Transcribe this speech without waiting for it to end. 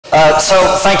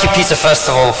So thank you, Peter, first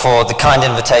of all, for the kind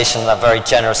invitation, that very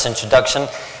generous introduction.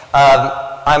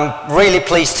 I'm really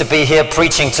pleased to be here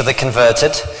preaching to the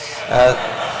converted.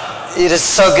 It is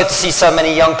so good to see so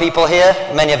many young people here,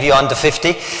 many of you under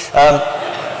 50.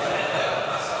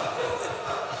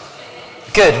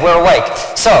 Good, we're awake.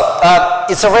 So,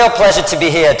 it's a real pleasure to be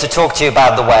here to talk to you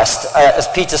about the West. As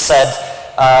Peter said,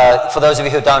 for those of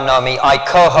you who don't know me, I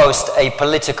co-host a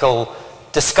political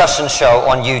discussion show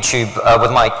on YouTube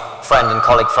with my friend and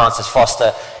colleague Francis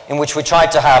Foster, in which we try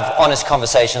to have honest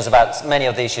conversations about many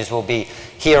of the issues we'll be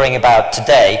hearing about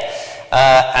today.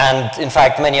 And in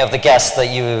fact, many of the guests that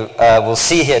you will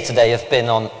see here today have been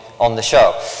on the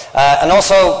show. And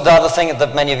also, the other thing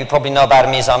that many of you probably know about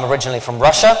me is I'm originally from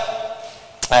Russia,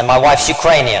 and my wife's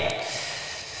Ukrainian.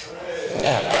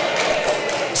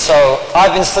 Yeah. So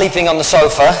I've been sleeping on the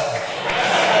sofa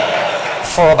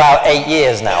for about 8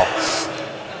 years now.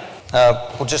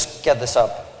 We'll just get this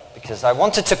up, because I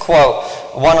wanted to quote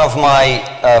one of my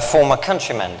former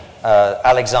countrymen,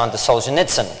 Alexander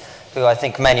Solzhenitsyn, who I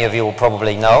think many of you will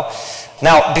probably know.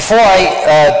 Now, before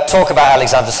I talk about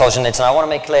Alexander Solzhenitsyn, I want to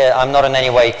make clear I'm not in any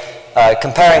way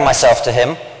comparing myself to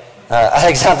him.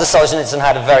 Alexander Solzhenitsyn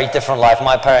had a very different life.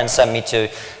 My parents sent me to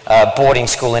boarding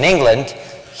school in England.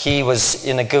 He was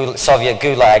in a Soviet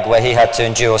gulag where he had to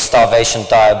endure starvation,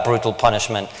 dire, brutal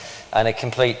punishment, and a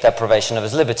complete deprivation of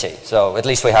his liberty. So at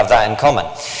least we have that in common.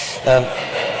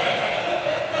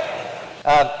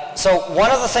 So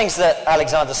one of the things that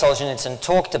Alexander Solzhenitsyn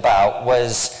talked about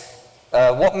was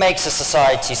what makes a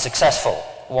society successful,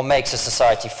 what makes a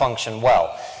society function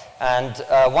well. And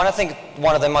one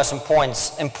of the most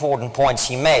important points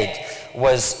he made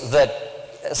was that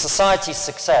a society's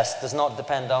success does not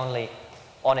depend only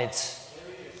on its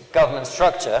government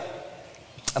structure,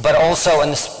 but also on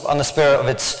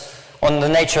the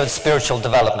nature of its spiritual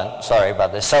development. Sorry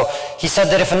about this. So he said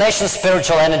that if a nation's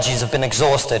spiritual energies have been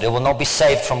exhausted, it will not be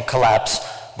saved from collapse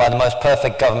by the most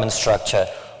perfect government structure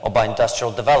or by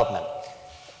industrial development.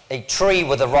 A tree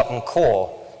with a rotten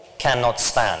core cannot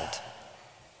stand.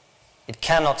 It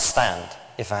cannot stand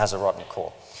if it has a rotten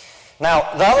core. Now,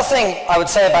 the other thing I would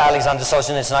say about Alexander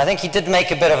Solzhenitsyn, I think he did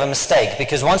make a bit of a mistake,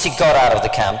 because once he got out of the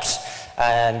camps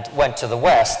and went to the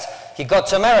West, he got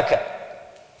to America.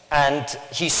 And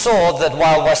he saw that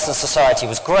while Western society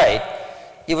was great,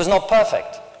 it was not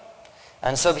perfect.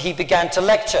 And so he began to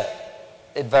lecture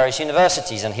at various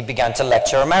universities, and he began to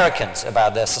lecture Americans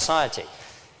about their society,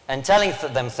 and telling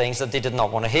them things that they did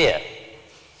not want to hear.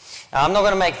 Now, I'm not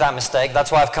going to make that mistake.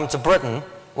 That's why I've come to Britain,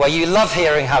 where you love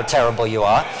hearing how terrible you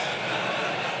are.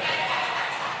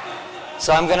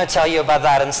 So I'm going to tell you about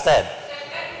that instead.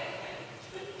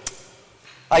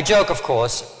 I joke, of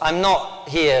course. I'm not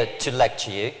here to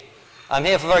lecture you. I'm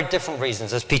here for very different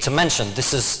reasons, as Peter mentioned.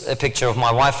 This is a picture of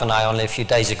my wife and I only a few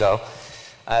days ago.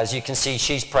 As you can see,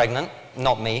 she's pregnant,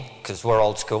 not me, because we're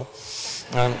old school.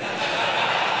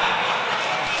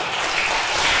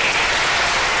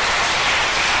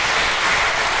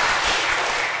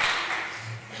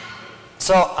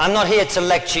 So I'm not here to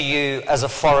lecture you as a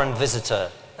foreign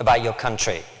visitor about your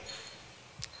country.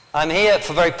 I'm here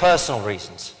for very personal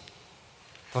reasons,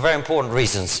 for very important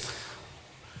reasons.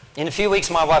 In a few weeks,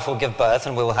 my wife will give birth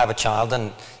and we will have a child,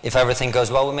 and if everything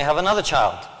goes well, we may have another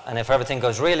child. And if everything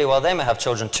goes really well, they may have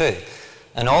children too.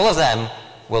 And all of them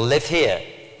will live here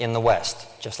in the West,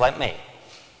 just like me.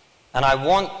 And I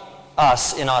want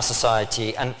us in our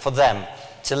society and for them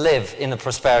to live in the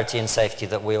prosperity and safety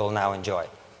that we all now enjoy.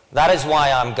 That is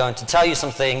why I'm going to tell you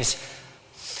some things,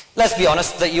 let's be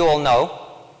honest, that you all know,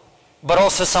 but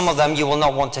also some of them you will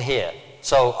not want to hear.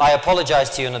 So I apologize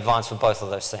to you in advance for both of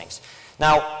those things.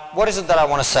 Now, what is it that I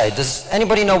want to say? Does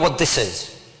anybody know what this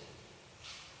is?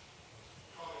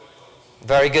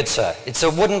 Very good, sir. It's a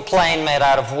wooden plane made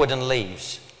out of wooden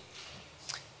leaves.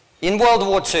 In World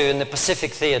War II, in the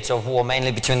Pacific theater of war,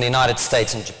 mainly between the United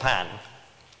States and Japan,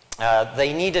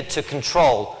 they needed to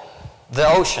control the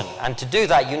ocean, and to do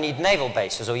that you need naval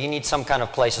bases, or you need some kind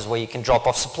of places where you can drop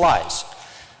off supplies.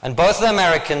 And both the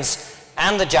Americans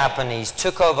and the Japanese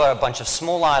took over a bunch of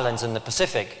small islands in the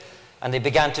Pacific, and they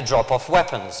began to drop off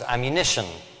weapons, ammunition,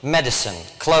 medicine,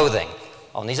 clothing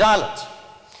on these islands.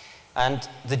 And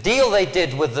the deal they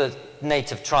did with the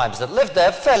native tribes that lived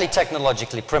there, fairly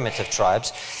technologically primitive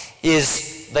tribes,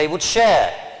 is they would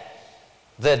share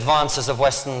the advances of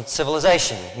Western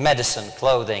civilization, medicine,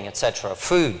 clothing, etc.,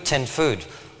 food, tinned food,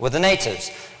 with the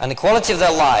natives. And the quality of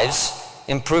their lives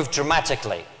improved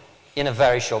dramatically in a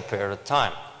very short period of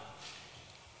time.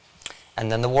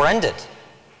 And then the war ended.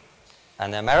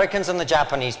 And the Americans and the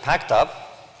Japanese packed up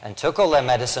and took all their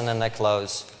medicine and their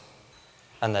clothes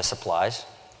and their supplies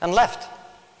and left.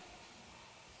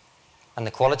 And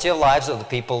the quality of lives of the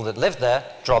people that lived there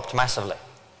dropped massively.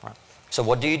 Right? So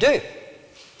what do?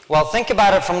 Well, think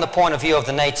about it from the point of view of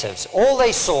the natives. All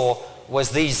they saw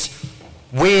was these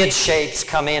weird shapes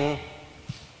come in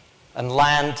and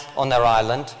land on their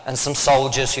island, and some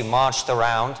soldiers who marched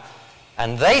around,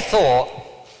 and they thought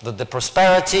that the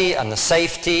prosperity and the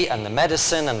safety and the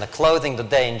medicine and the clothing that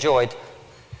they enjoyed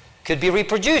could be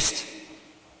reproduced.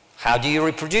 How do you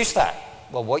reproduce that?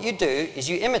 Well, what you do is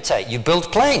you imitate. You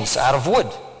build planes out of wood.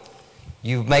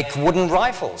 You make wooden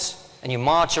rifles, and you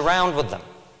march around with them.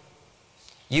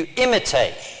 You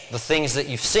imitate the things that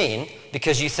you've seen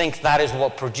because you think that is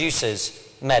what produces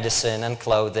medicine and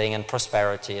clothing and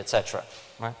prosperity, etc.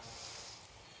 Right?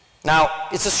 Now,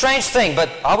 it's a strange thing, but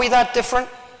are we that different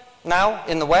now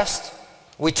in the West?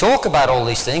 We talk about all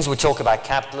these things. We talk about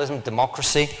capitalism,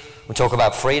 democracy. We talk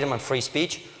about freedom and free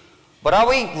speech. But are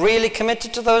we really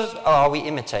committed to those, or are we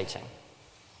imitating?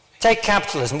 Take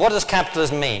capitalism. What does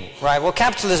capitalism mean? Right? Well,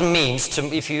 capitalism means,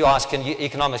 if you ask an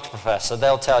economics professor,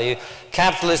 they'll tell you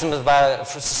capitalism is about a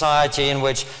society in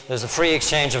which there's a free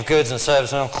exchange of goods and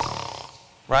services.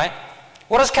 Right?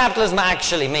 What does capitalism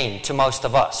actually mean to most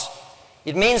of us?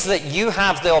 It means that you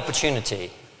have the opportunity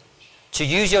to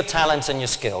use your talents and your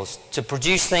skills to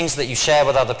produce things that you share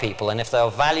with other people, and if they're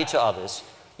of value to others,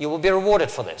 you will be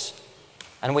rewarded for this.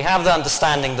 And we have the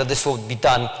understanding that this will be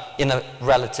done in a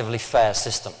relatively fair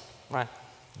system. Right?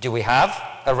 Do we have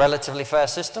a relatively fair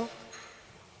system?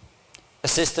 A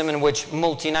system in which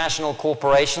multinational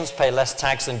corporations pay less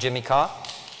tax than Jimmy Carr,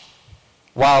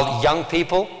 while young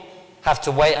people have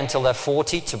to wait until they're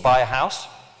 40 to buy a house?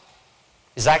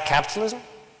 Is that capitalism,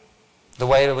 the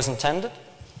way it was intended?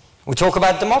 We talk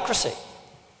about democracy.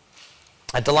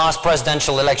 At the last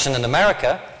presidential election in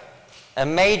America, a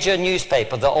major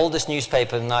newspaper, the oldest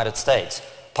newspaper in the United States,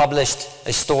 published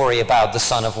a story about the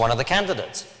son of one of the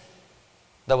candidates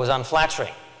that was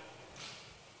unflattering.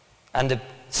 And the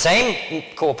same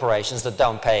corporations that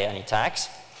don't pay any tax,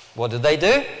 what did?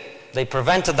 They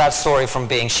prevented that story from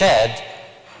being shared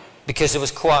because it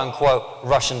was quote-unquote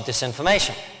Russian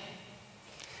disinformation.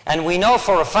 And we know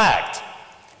for a fact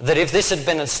that if this had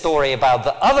been a story about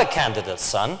the other candidate's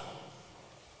son,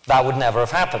 that would never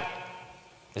have happened.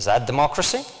 Is that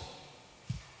democracy?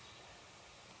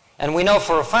 And we know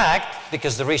for a fact,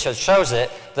 because the research shows it,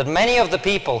 that many of the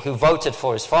people who voted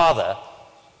for his father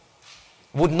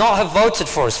would not have voted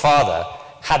for his father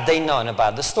had they known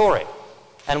about the story.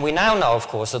 And we now know, of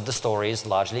course, that the story is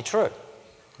largely true.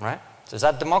 Right? So is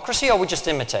that democracy, or are we just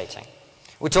imitating?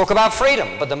 We talk about freedom,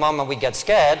 but the moment we get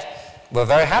scared, we're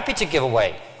very happy to give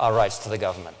away our rights to the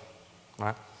government.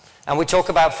 Right? And we talk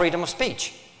about freedom of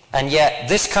speech. And yet,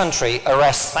 this country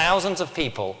arrests thousands of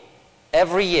people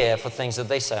every year for things that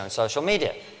they say on social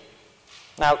media.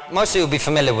 Now, most of you will be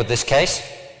familiar with this case,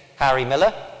 Harry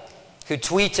Miller, who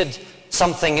tweeted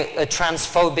something, a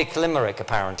transphobic limerick,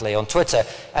 apparently, on Twitter.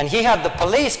 And he had the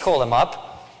police call him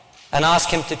up and ask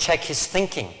him to check his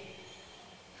thinking.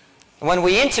 And when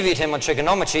we interviewed him on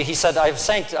Triggernometry, he said, I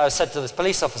said to this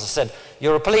police officer, I said,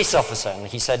 "You're a police officer?" And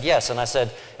he said, "Yes." And I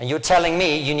said, "And you're telling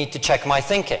me you need to check my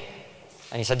thinking?"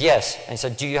 And he said, "Yes." And he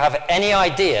said, "Do you have any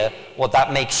idea what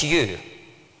that makes you?"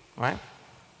 Right?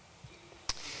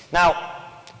 Now,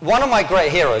 one of my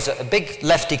great heroes, a big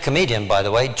lefty comedian, by the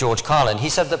way, George Carlin, he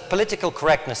said that political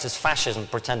correctness is fascism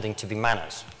pretending to be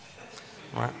manners.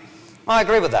 Right? I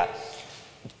agree with that.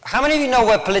 How many of you know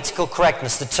where political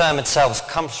correctness, the term itself,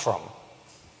 comes from?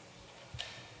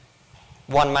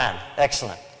 One man.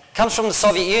 Excellent. It comes from the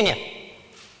Soviet Union.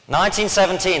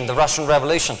 1917, the Russian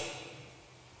Revolution.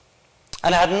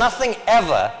 And it had nothing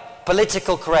ever,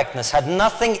 political correctness had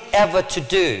nothing ever to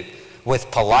do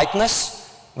with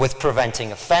politeness, with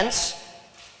preventing offense,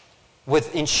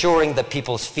 with ensuring that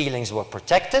people's feelings were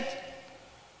protected.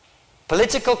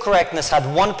 Political correctness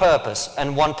had one purpose,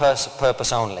 and one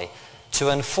purpose only: to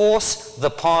enforce the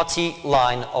party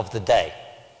line of the day.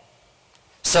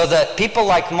 So that people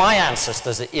like my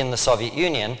ancestors in the Soviet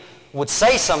Union would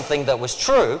say something that was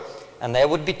true, and they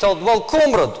would be told, "Well,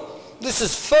 comrade, this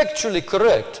is factually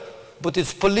correct, but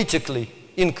it's politically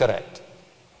incorrect."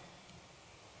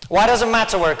 Why does it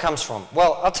matter where it comes from?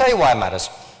 Well, I'll tell you why it matters.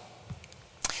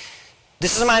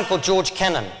 This is a man called George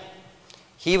Kennan.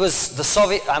 He was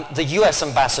the US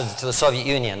ambassador to the Soviet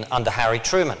Union under Harry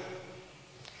Truman.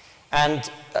 And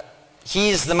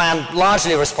he's the man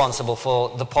largely responsible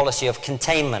for the policy of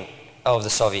containment of the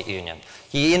Soviet Union.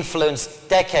 He influenced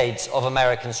decades of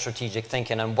American strategic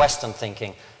thinking and Western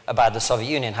thinking about the Soviet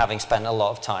Union, having spent a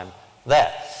lot of time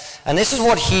there. And this is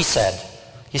what he said.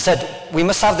 He said, "We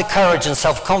must have the courage and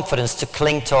self-confidence to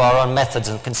cling to our own methods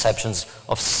and conceptions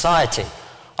of society.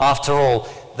 After all,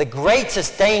 the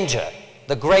greatest danger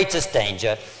the greatest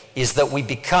danger, is that we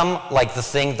become like the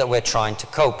thing that we're trying to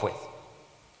cope with.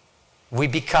 We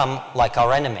become like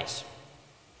our enemies.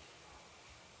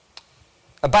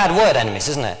 A bad word, enemies,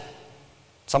 isn't it?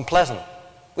 It's unpleasant.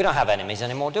 We don't have enemies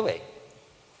anymore, do we?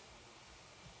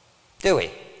 Do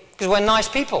we? Because we're nice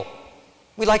people.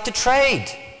 We like to trade.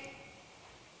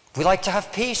 We like to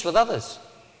have peace with others.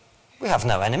 We have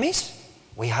no enemies.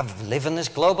 We live in this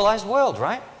globalized world,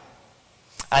 right?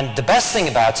 And the best thing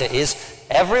about it is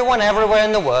everyone everywhere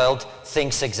in the world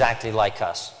thinks exactly like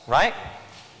us, right?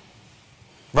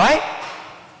 Right?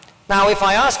 Now, if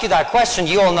I ask you that question,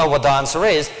 you all know what the answer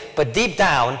is, but deep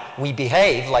down, we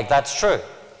behave like that's true.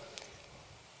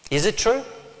 Is it true?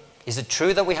 Is it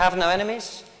true that we have no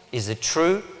enemies? Is it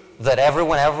true that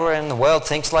everyone everywhere in the world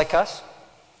thinks like us?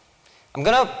 I'm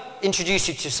going to introduce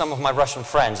you to some of my Russian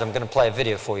friends. I'm going to play a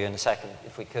video for you in a second,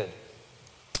 if we could.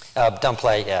 Don't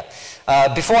play it yet.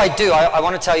 Before I do, I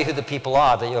want to tell you who the people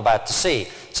are that you're about to see.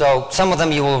 So some of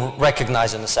them you will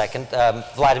recognize in a second.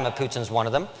 Vladimir Putin's one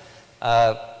of them.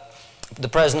 The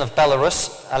president of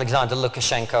Belarus, Alexander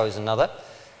Lukashenko, is another.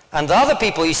 And the other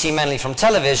people you see mainly from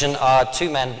television are two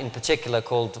men in particular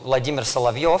called Vladimir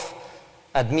Solovyov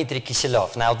and Dmitry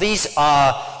Kisilov. Now these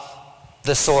are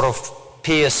the sort of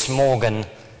Piers Morgan,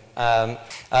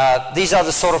 these are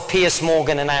the sort of Piers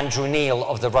Morgan and Andrew Neil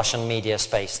of the Russian media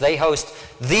space. They host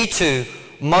the two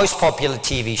most popular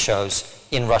TV shows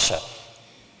in Russia.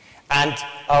 And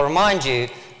I'll remind you,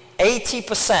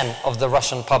 80% of the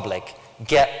Russian public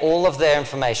get all of their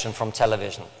information from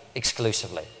television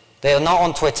exclusively. They are not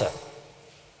on Twitter.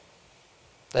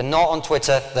 They're not on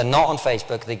Twitter, they're not on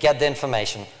Facebook, they get the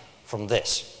information from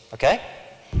this, okay?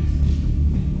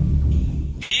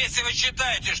 Если вы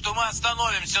считаете, что мы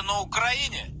остановимся на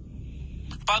Украине,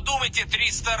 подумайте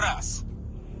 300 раз.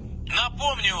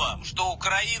 Напомню вам, что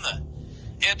Украина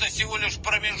 – это всего лишь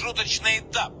промежуточный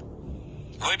этап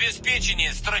в обеспечении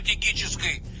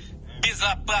стратегической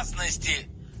безопасности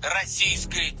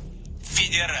Российской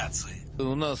Федерации.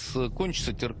 У нас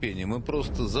кончится терпение, мы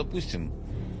просто запустим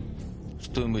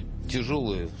что-нибудь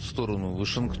тяжелое в сторону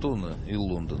Вашингтона и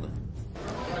Лондона.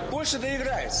 Польша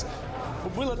доиграется.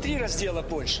 Было 3 раздела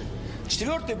Польши.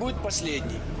 4-й будет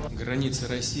последний. Граница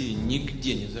России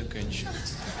нигде не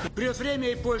заканчивается. Придет время,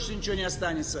 и Польше ничего не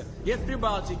останется. И от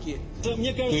Прибалтики.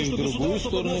 Мне кажется, что государства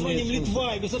под названием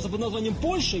Литва и государства под названием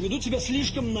Польша ведут себя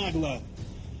слишком нагло.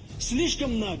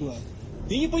 Слишком нагло.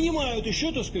 И не понимают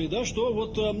еще, так сказать, да, что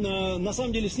вот на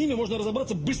самом деле с ними можно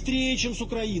разобраться быстрее, чем с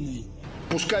Украиной.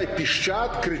 Пускай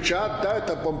пищат, кричат, да,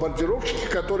 это бомбардировщики,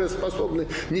 которые способны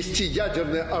нести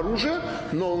ядерное оружие,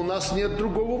 но у нас нет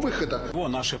другого выхода.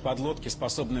 Наши подлодки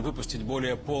способны выпустить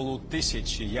более 500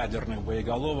 ядерных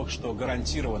боеголовок, что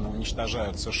гарантированно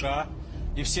уничтожают США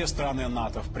и все страны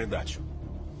НАТО в придачу.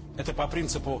 Это по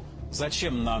принципу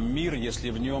 «зачем нам мир, если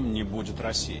в нем не будет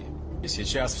России?». И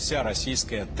сейчас вся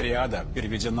российская триада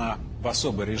переведена в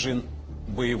особый режим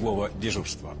боевого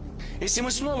дежурства. Если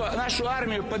мы снова нашу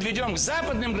армию подведем к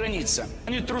западным границам,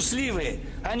 они трусливые,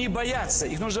 они боятся,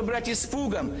 их нужно брать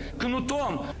испугом,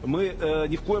 кнутом. Мы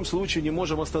ни в коем случае не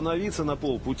можем остановиться на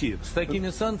полпути. С такими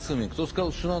санкциями, кто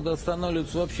сказал, что надо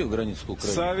останавливаться вообще в границах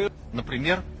Украины?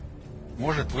 Например,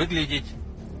 может выглядеть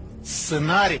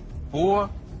сценарий по,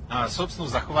 собственно,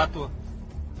 захвату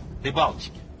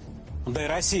Прибалтики. Да и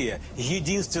Россия –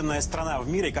 единственная страна в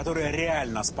мире, которая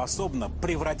реально способна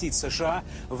превратить США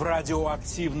в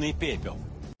радиоактивный пепел.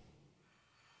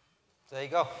 There you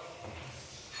go.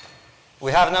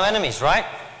 We have no enemies, right?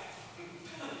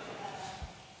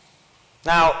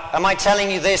 Now, am I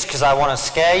telling you this because I want to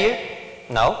scare you?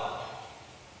 No.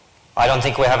 I don't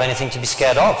think we have anything to be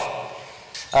scared of.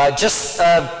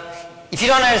 If you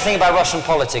don't know anything about Russian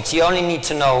politics, you only need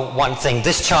to know one thing.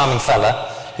 This charming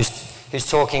fella who's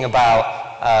talking about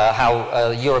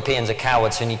how Europeans are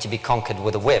cowards who need to be conquered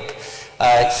with a whip.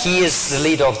 He is the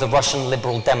leader of the Russian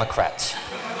Liberal Democrats.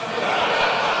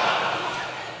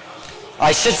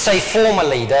 I should say former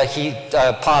leader. He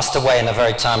passed away in a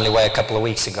very timely way a couple of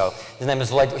weeks ago.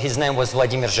 His name was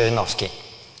Vladimir Zhirinovsky.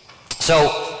 So,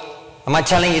 am I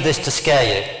telling you this to scare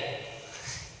you?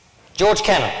 George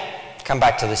Kennan, come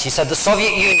back to this. He said the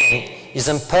Soviet Union is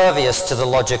impervious to the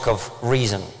logic of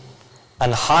reason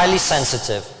and highly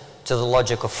sensitive to the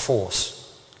logic of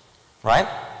force, right?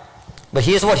 But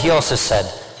here's what he also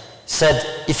said. Said,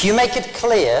 if you make it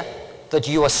clear that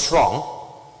you are strong,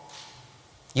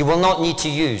 you will not need to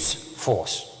use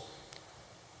force.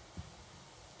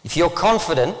 If you're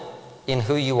confident in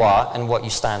who you are and what you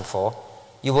stand for,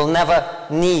 you will never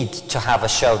need to have a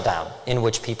showdown in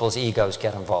which people's egos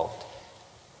get involved.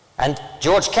 And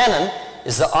George Kennan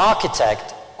is the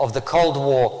architect of the Cold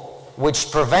War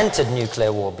which prevented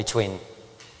nuclear war between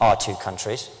our two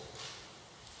countries,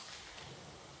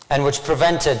 and which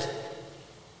prevented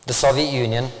the Soviet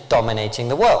Union dominating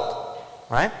the world,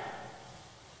 right?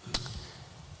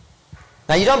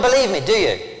 Now, you don't believe me, do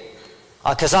you?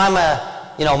 Because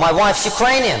my wife's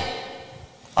Ukrainian.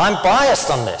 I'm biased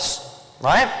on this,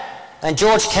 right? And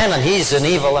George Kennan, he's an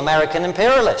evil American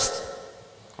imperialist,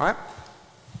 right?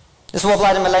 This is what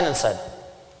Vladimir Lenin said.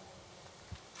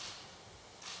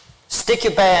 Stick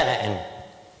your bayonet in.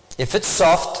 If it's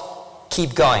soft,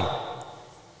 keep going.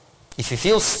 If you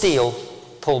feel steel,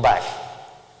 pull back.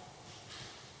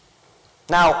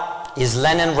 Now, is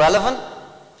Lenin relevant?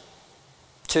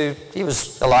 He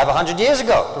was alive 100 years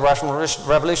ago. The Russian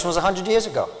Revolution was 100 years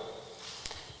ago.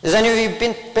 Has any of you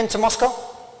been to Moscow?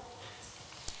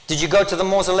 Did you go to the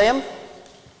mausoleum?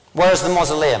 Where is the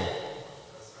mausoleum?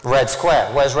 Red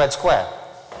Square. Where's Red Square?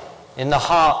 In the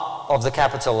heart of the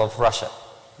capital of Russia.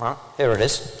 Right? Here it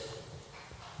is.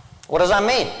 What does that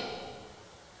mean?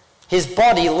 His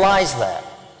body lies there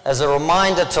as a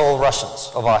reminder to all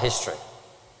Russians of our history.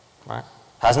 Right?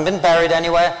 Hasn't been buried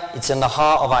anywhere. It's in the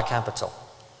heart of our capital.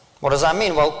 What does that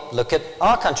mean? Well, look at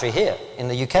our country here in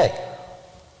the UK.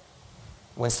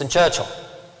 Winston Churchill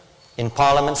in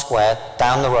Parliament Square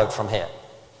down the road from here.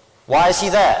 Why is he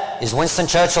there? Is Winston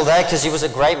Churchill there because he was a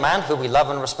great man who we love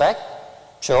and respect?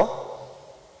 Sure.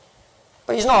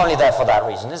 But he's not only there for that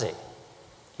reason, is he?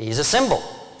 He's a symbol.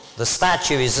 The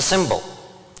statue is a symbol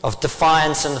of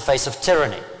defiance in the face of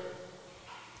tyranny,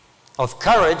 of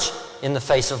courage in the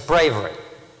face of bravery.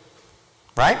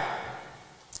 Right?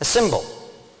 A symbol.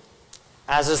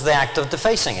 As is the act of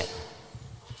defacing it.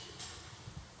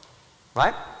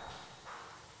 Right?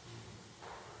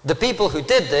 The people who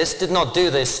did this did not do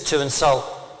this to insult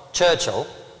Churchill.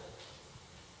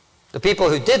 The people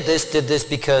who did this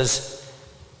because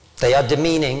they are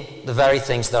demeaning the very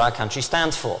things that our country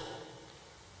stands for.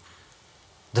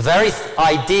 The very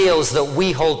ideals that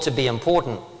we hold to be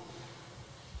important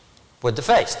were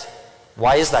defaced.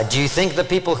 Why is that? Do you think the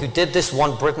people who did this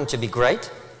want Britain to be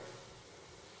great?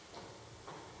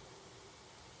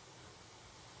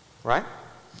 Right?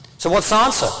 So what's the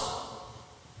answer?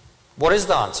 What is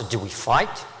the answer? Do we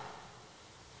fight?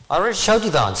 I already showed you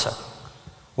the answer.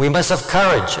 We must have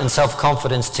courage and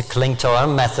self-confidence to cling to our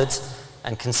own methods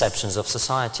and conceptions of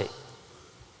society.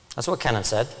 That's what Kennan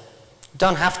said. You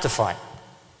don't have to fight.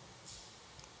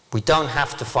 We don't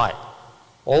have to fight.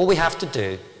 All we have to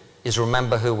do is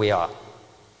remember who we are.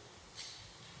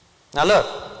 Now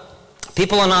look,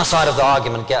 people on our side of the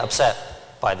argument get upset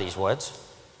by these words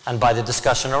and by the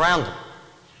discussion around them.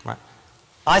 Right?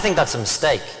 I think that's a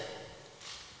mistake.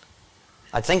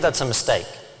 I think that's a mistake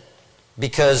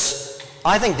because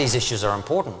I think these issues are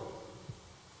important.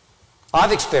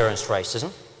 I've experienced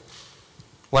racism.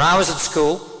 When I was at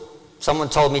school, someone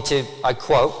told me to, I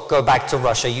quote, "Go back to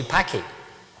Russia, you packy."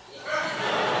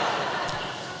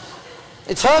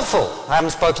 It's hurtful. I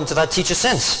haven't spoken to that teacher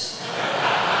since.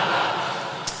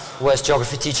 Worst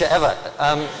geography teacher ever.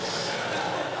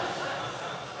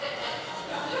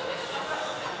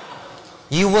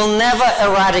 You will never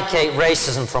eradicate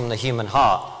racism from the human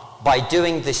heart by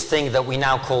doing this thing that we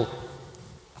now call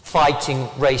fighting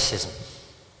racism.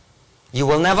 You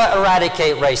will never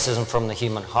eradicate racism from the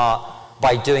human heart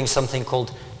by doing something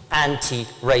called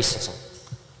anti-racism.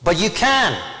 But you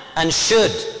can and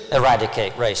should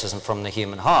eradicate racism from the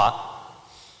human heart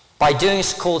by doing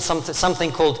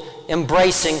something called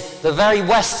embracing the very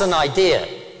Western idea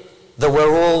that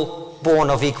we're all born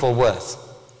of equal worth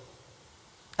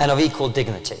and of equal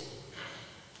dignity.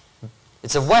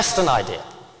 It's a Western idea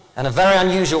and a very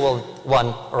unusual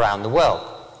one around the world.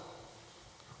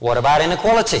 What about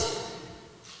inequality?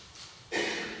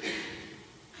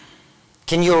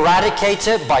 Can you eradicate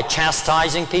it by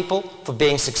chastising people for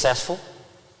being successful?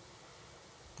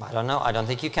 I don't know. I don't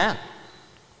think you can.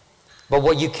 But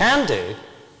what you can do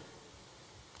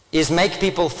is make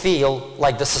people feel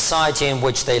like the society in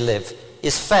which they live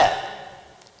is fair.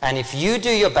 And if you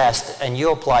do your best and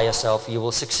you apply yourself, you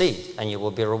will succeed and you will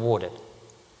be rewarded.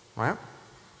 Right?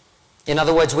 In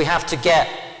other words, we have to get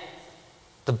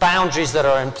the boundaries that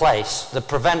are in place that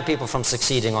prevent people from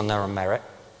succeeding on their own merit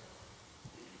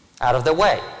out of their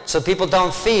way. So people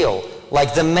don't feel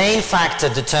like the main factor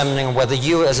determining whether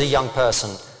you as a young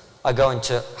person are going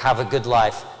to have a good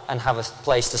life and have a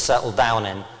place to settle down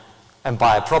in and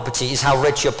buy a property is how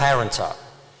rich your parents are.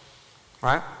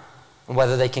 Right? And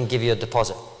whether they can give you a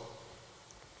deposit.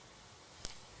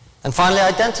 And finally,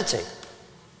 identity.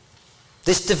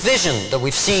 This division that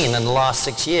we've seen in the last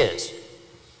 6 years,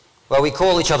 where we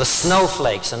call each other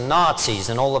snowflakes and Nazis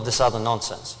and all of this other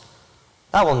nonsense,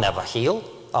 that will never heal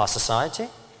our society.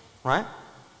 right?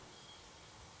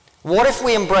 What if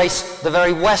we embrace the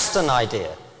very Western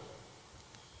idea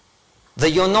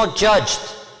that you're not judged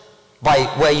by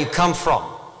where you come from,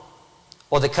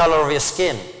 or the color of your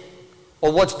skin,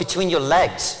 or what's between your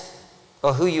legs,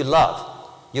 or who you love.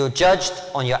 You're judged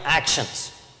on your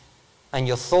actions, and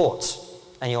your thoughts,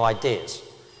 and your ideas.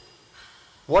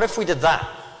 What if we did that?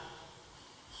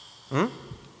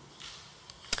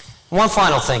 One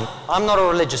final thing. I'm not a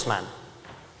religious man,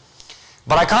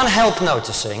 but I can't help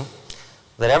noticing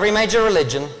that every major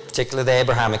religion, particularly the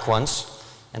Abrahamic ones,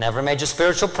 and every major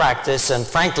spiritual practice, and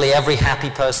frankly every happy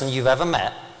person you've ever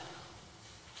met,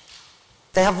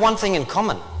 they have one thing in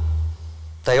common.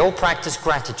 They all practice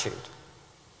gratitude.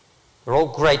 They're all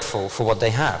grateful for what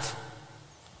they have.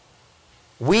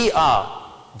 We are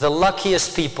the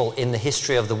luckiest people in the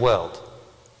history of the world.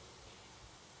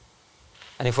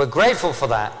 And if we're grateful for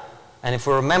that, and if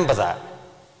we remember that,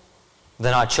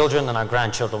 then our children and our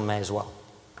grandchildren may as well.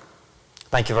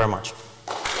 Thank you very much.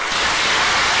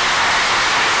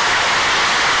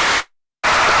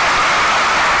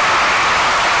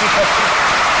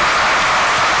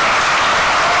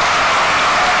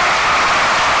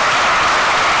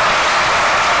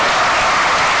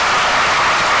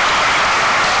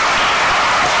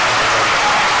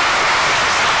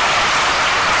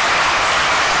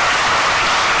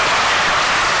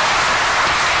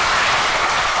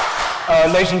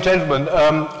 Ladies and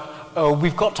gentlemen,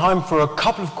 we've got time for a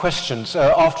couple of questions.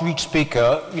 After each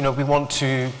speaker, we want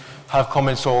to have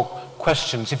comments or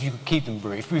questions, if you could keep them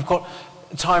brief. We've got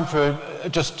time for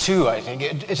just two, I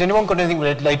think. Has anyone got anything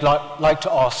they'd like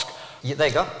to ask? Yeah, there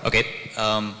you go. Okay.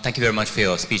 Thank you very much for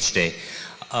your speech today.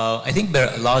 I think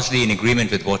we're largely in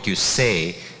agreement with what you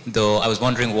say, though I was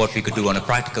wondering what we could do on a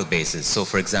practical basis. So,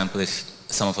 for example, if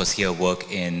some of us here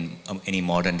work in any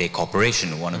modern-day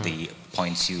corporation, one of the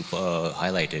points you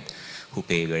highlighted, who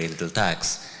pay very little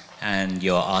tax, and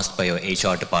you're asked by your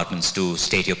HR departments to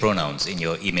state your pronouns in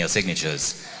your email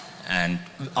signatures, and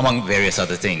among various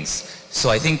other things. So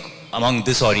I think among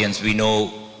this audience, we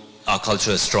know our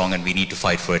culture is strong and we need to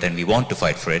fight for it and we want to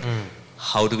fight for it.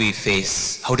 How do we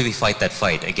fight that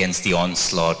fight against the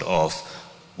onslaught of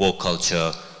woke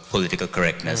culture, political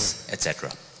correctness, etc.?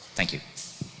 Thank you.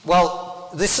 Well,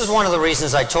 this is one of the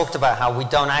reasons I talked about how we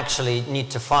don't actually need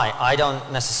to fight. I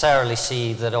don't necessarily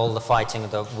see that all the fighting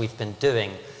that we've been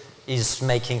doing is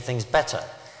making things better.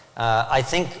 I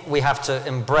think we have to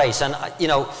embrace, and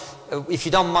if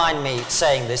you don't mind me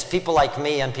saying this, people like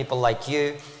me and people like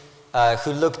you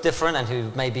who look different and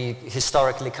who maybe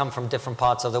historically come from different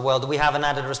parts of the world, we have an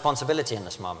added responsibility in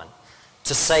this moment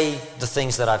to say the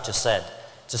things that I've just said,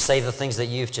 to say the things that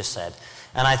you've just said.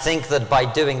 And I think that by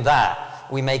doing that,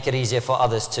 we make it easier for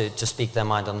others to speak their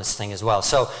mind on this thing as well.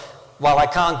 So while I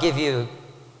can't give you,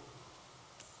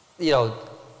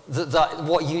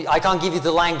 I can't give you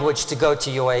the language to go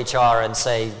to your HR and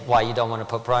say why you don't want to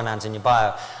put pronouns in your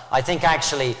bio, I think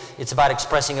actually it's about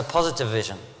expressing a positive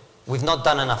vision. We've not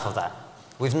done enough of that.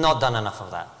 We've not done enough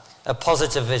of that. A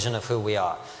positive vision of who we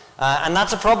are. And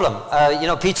that's a problem.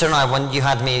 Peter and I, when you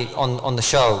had me on the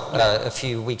show a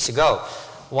few weeks ago,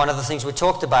 one of the things we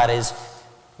talked about is,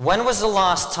 when was the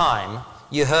last time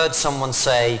you heard someone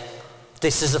say,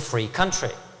 this is a free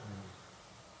country?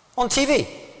 On TV.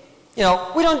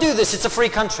 We don't do this, it's a free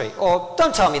country. Or,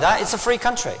 don't tell me that, it's a free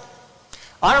country.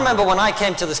 I remember when I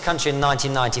came to this country in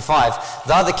 1995,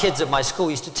 the other kids at my school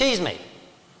used to tease me,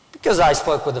 because I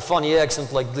spoke with a funny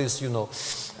accent like this, And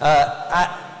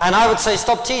I would say,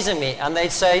 stop teasing me, and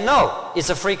they'd say, no, it's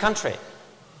a free country.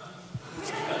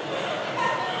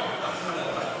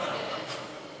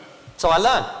 So I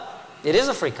learned, it is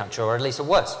a free country, or at least it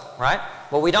was, right?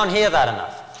 But we don't hear that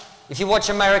enough. If you watch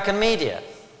American media,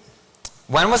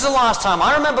 when was the last time,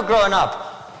 I remember growing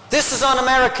up, this is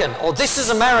un-American, or this is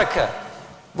America,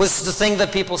 was the thing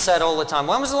that people said all the time.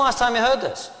 When was the last time you heard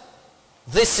this?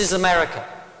 This is America,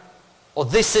 or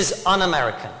this is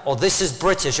un-American, or this is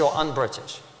British or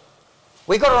un-British.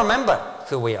 We've got to remember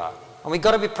who we are, and we've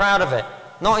got to be proud of it,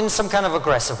 not in some kind of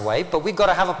aggressive way, but we've got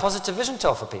to have a positive vision to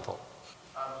offer people.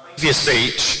 Your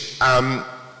speech,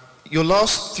 your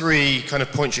last three kind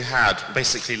of points you had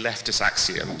basically leftist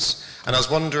axioms, and I was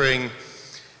wondering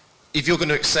if you're going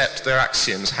to accept their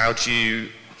axioms, how do you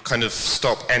kind of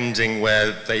stop ending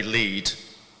where they lead?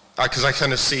 Because I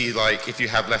kind of see, like, if you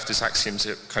have leftist axioms,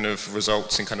 it kind of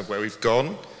results in kind of where we've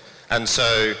gone, and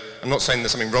so I'm not saying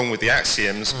there's something wrong with the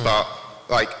axioms, but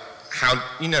like, how,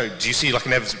 do you see like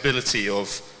an inevitability of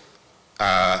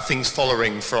things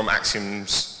following from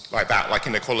axioms like that, like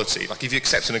inequality? Like, if you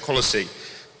accept inequality,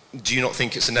 do you not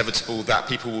think it's inevitable that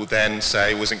people will then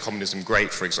say, wasn't communism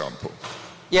great, for example?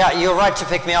 Yeah, you're right to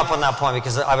pick me up on that point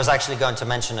because I was actually going to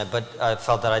mention it, but I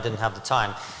felt that I didn't have the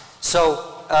time.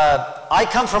 So I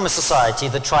come from a society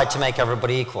that tried to make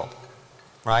everybody equal,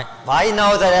 right? I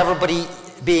know that everybody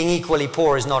being equally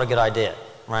poor is not a good idea,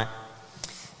 right?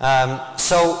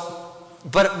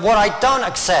 But what I don't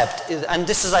accept, and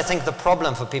this is I think the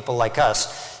problem for people like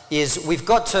us, is we've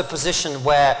got to a position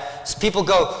where people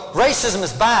go, racism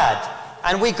is bad.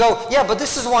 And we go, yeah, but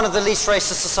this is one of the least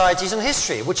racist societies in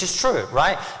history, which is true,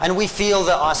 right? And we feel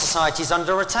that our society is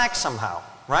under attack somehow,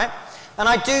 right? And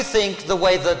I do think the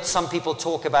way that some people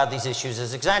talk about these issues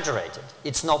is exaggerated.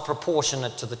 It's not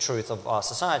proportionate to the truth of our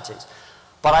societies.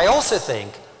 But I also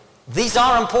think these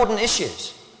are important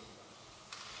issues.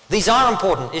 These are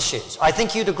important issues. I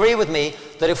think you'd agree with me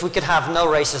that if we could have no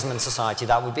racism in society,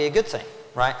 that would be a good thing,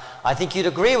 right? I think you'd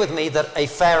agree with me that a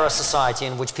fairer society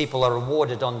in which people are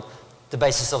rewarded on the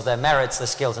basis of their merits, their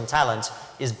skills and talents,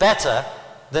 is better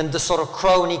than the sort of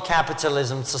crony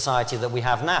capitalism society that we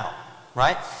have now,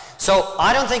 right? So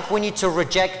I don't think we need to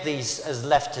reject these as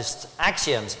leftist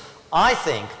axioms. I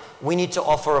think we need to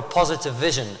offer a positive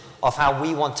vision of how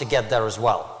we want to get there as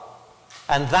well.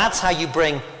 And that's how you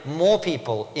bring more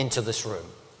people into this room.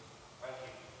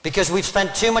 Because we've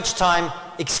spent too much time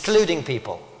excluding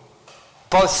people.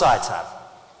 Both sides have.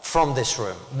 From this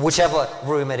room, whichever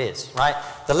room it is, right?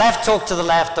 The left talk to the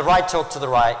left, the right talk to the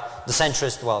right, the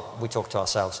centrist, well, we talk to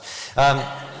ourselves,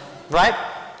 right?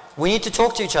 We need to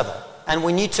talk to each other, and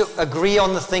we need to agree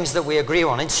on the things that we agree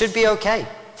on. It should be okay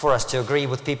for us to agree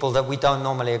with people that we don't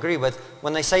normally agree with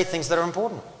when they say things that are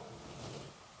important.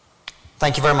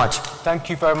 Thank you very much. Thank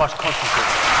you very much, Konstantin.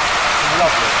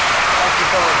 Lovely. Thank you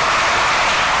very much.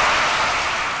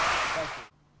 Thank you.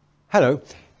 Hello.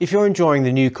 If you're enjoying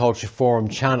the New Culture Forum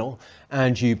channel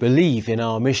and you believe in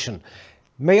our mission,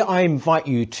 may I invite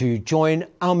you to join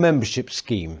our membership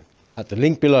scheme at the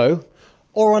link below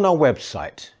or on our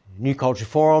website,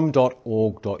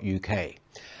 newcultureforum.org.uk.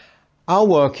 Our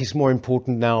work is more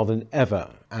important now than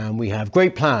ever, and we have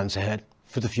great plans ahead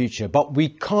for the future, but we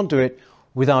can't do it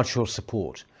without your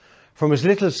support. From as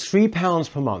little as £3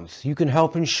 per month, you can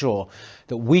help ensure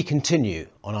that we continue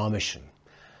on our mission.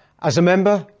 As a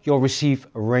member, you'll receive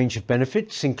a range of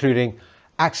benefits, including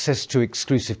access to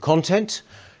exclusive content,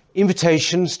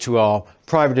 invitations to our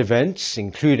private events,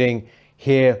 including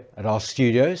here at our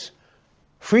studios,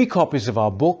 free copies of our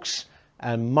books,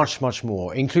 and much, much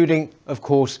more, including, of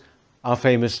course, our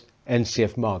famous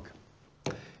NCF mug.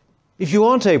 If you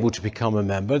aren't able to become a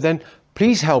member, then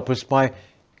please help us by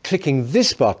clicking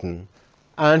this button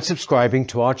and subscribing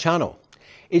to our channel.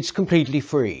 It's completely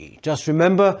free. Just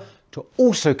remember to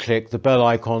also click the bell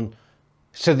icon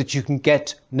so that you can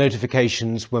get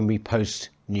notifications when we post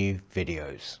new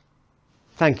videos.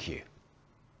 Thank you.